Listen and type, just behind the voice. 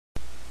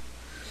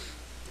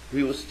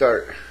We will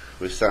start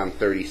with Psalm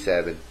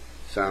 37.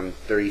 Psalm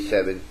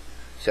 37,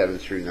 7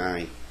 through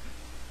 9.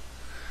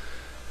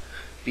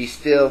 Be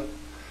still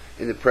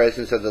in the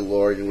presence of the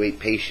Lord and wait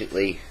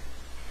patiently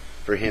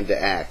for Him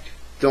to act.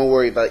 Don't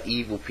worry about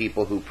evil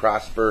people who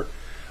prosper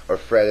or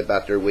fret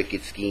about their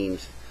wicked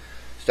schemes.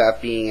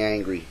 Stop being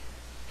angry.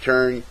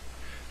 Turn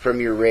from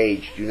your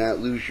rage. Do not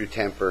lose your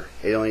temper.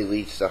 It only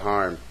leads to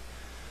harm.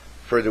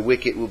 For the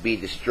wicked will be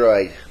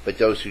destroyed, but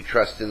those who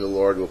trust in the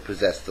Lord will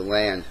possess the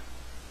land.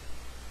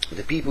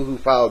 The people who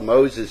followed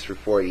Moses for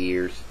 40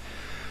 years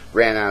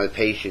ran out of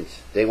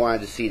patience. They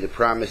wanted to see the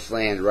promised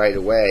land right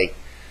away,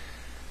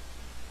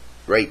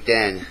 right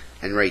then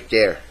and right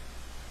there.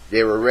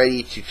 They were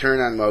ready to turn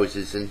on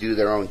Moses and do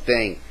their own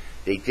thing.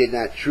 They did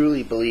not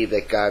truly believe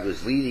that God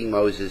was leading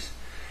Moses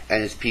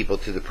and his people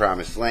to the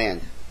promised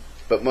land.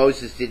 But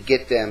Moses did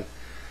get them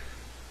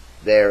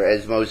there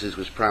as Moses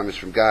was promised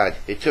from God.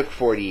 It took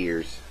 40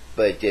 years,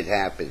 but it did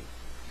happen.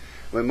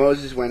 When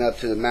Moses went up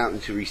to the mountain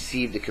to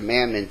receive the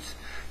commandments,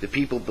 the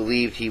people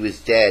believed he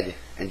was dead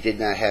and did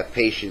not have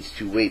patience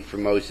to wait for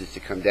Moses to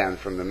come down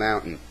from the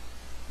mountain.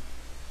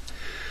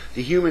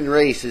 The human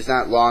race is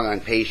not long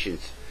on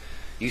patience.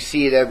 You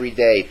see it every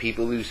day.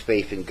 People lose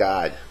faith in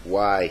God.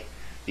 Why?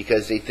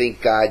 Because they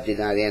think God did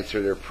not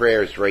answer their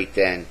prayers right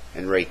then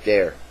and right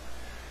there.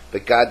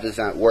 But God does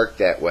not work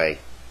that way.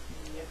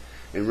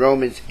 In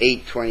Romans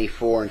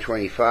 8:24 and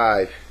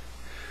 25,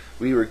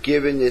 we were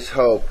given this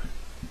hope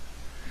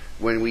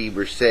when we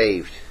were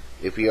saved.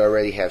 If we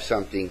already have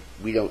something,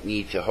 we don't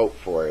need to hope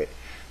for it.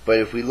 But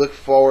if we look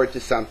forward to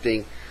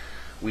something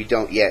we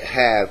don't yet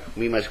have,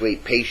 we must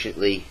wait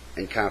patiently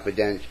and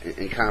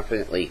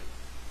confidently.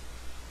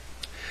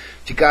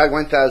 To God,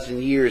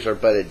 1,000 years are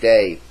but a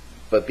day.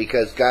 But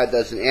because God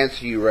doesn't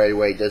answer you right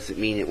away doesn't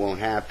mean it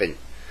won't happen.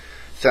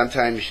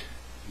 Sometimes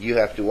you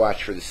have to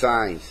watch for the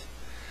signs.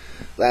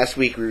 Last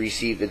week we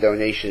received a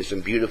donation of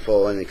some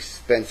beautiful and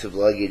expensive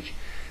luggage,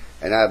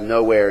 and out of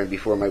nowhere, and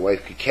before my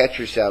wife could catch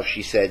herself,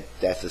 she said,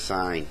 "That's a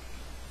sign."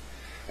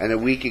 And a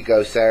week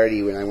ago,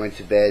 Saturday, when I went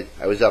to bed,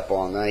 I was up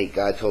all night.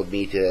 God told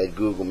me to add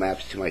Google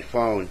Maps to my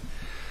phone,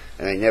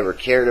 and I never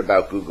cared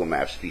about Google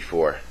Maps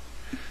before.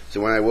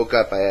 So when I woke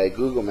up, I added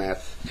Google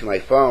Maps to my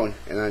phone,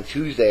 and on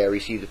Tuesday I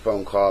received a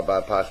phone call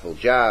about a possible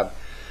job,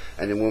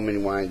 and the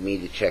woman wanted me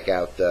to check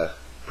out the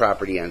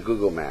property on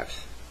Google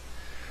Maps.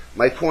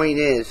 My point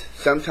is,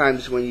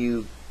 sometimes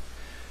when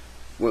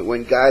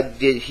God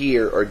did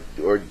hear or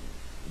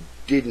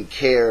didn't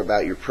care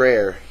about your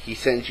prayer, He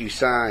sends you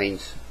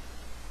signs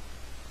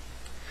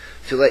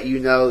to let you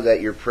know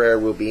that your prayer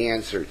will be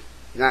answered.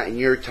 Not in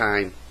your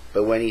time,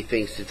 but when He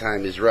thinks the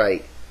time is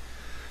right.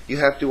 You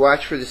have to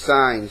watch for the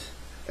signs,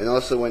 and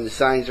also when the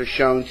signs are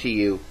shown to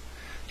you,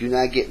 do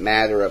not get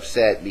mad or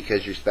upset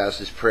because your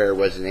spouse's prayer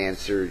was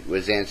answered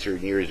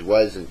and yours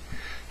wasn't.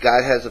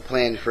 God has a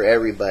plan for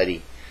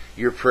everybody.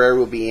 Your prayer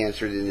will be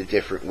answered in a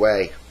different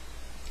way.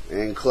 And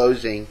in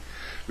closing,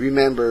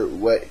 remember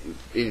what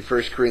in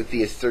 1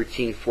 Corinthians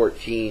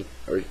 13:14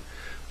 or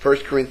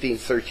 1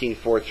 Corinthians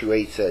 13:4 through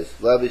 8 says.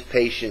 Love is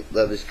patient,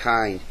 love is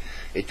kind.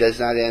 It does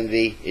not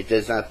envy, it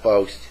does not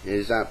boast, it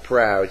is not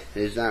proud,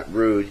 it is not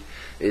rude,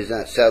 it is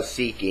not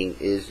self-seeking,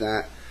 it is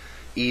not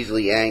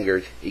easily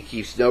angered, it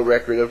keeps no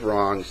record of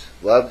wrongs.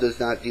 Love does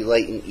not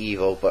delight in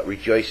evil, but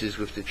rejoices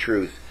with the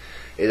truth.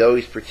 It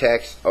always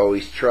protects,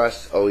 always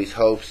trusts, always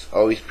hopes,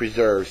 always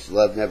preserves.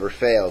 Love never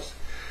fails.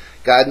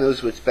 God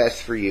knows what's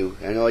best for you,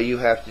 and all you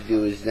have to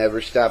do is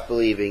never stop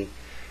believing,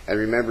 and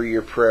remember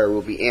your prayer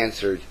will be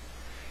answered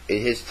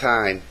in His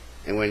time,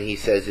 and when He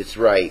says it's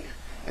right,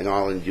 and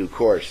all in due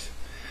course.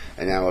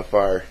 And now with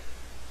our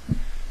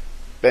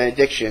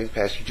benediction,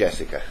 Pastor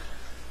Jessica.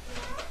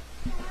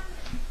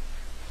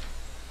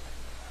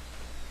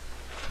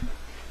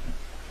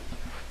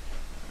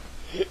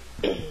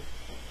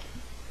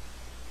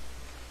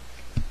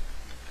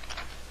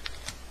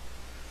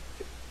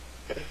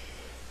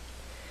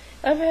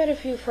 I've had a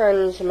few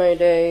friends in my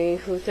day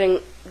who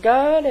think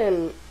God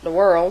and the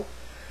world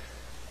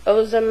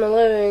owes them a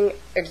living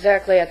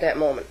exactly at that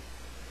moment.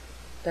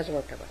 Doesn't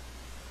work that way.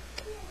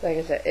 Like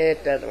I said,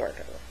 it doesn't work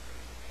that way.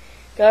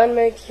 God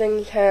makes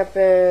things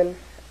happen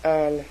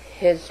on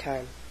His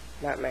time,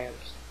 not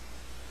man's.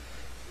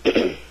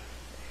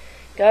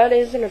 God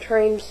isn't a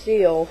trained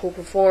SEAL who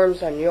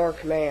performs on your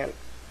command.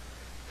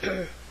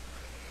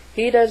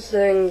 He does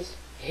things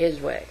His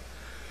way.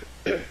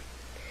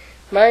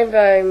 My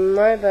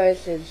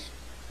advice is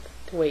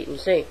to wait and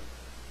see.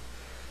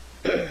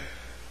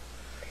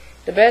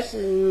 The best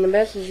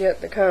is yet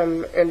to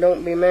come, and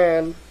don't be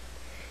mad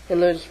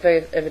and lose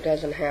faith if it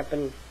doesn't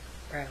happen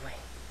right away.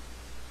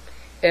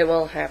 It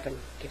will happen.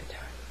 Give it time.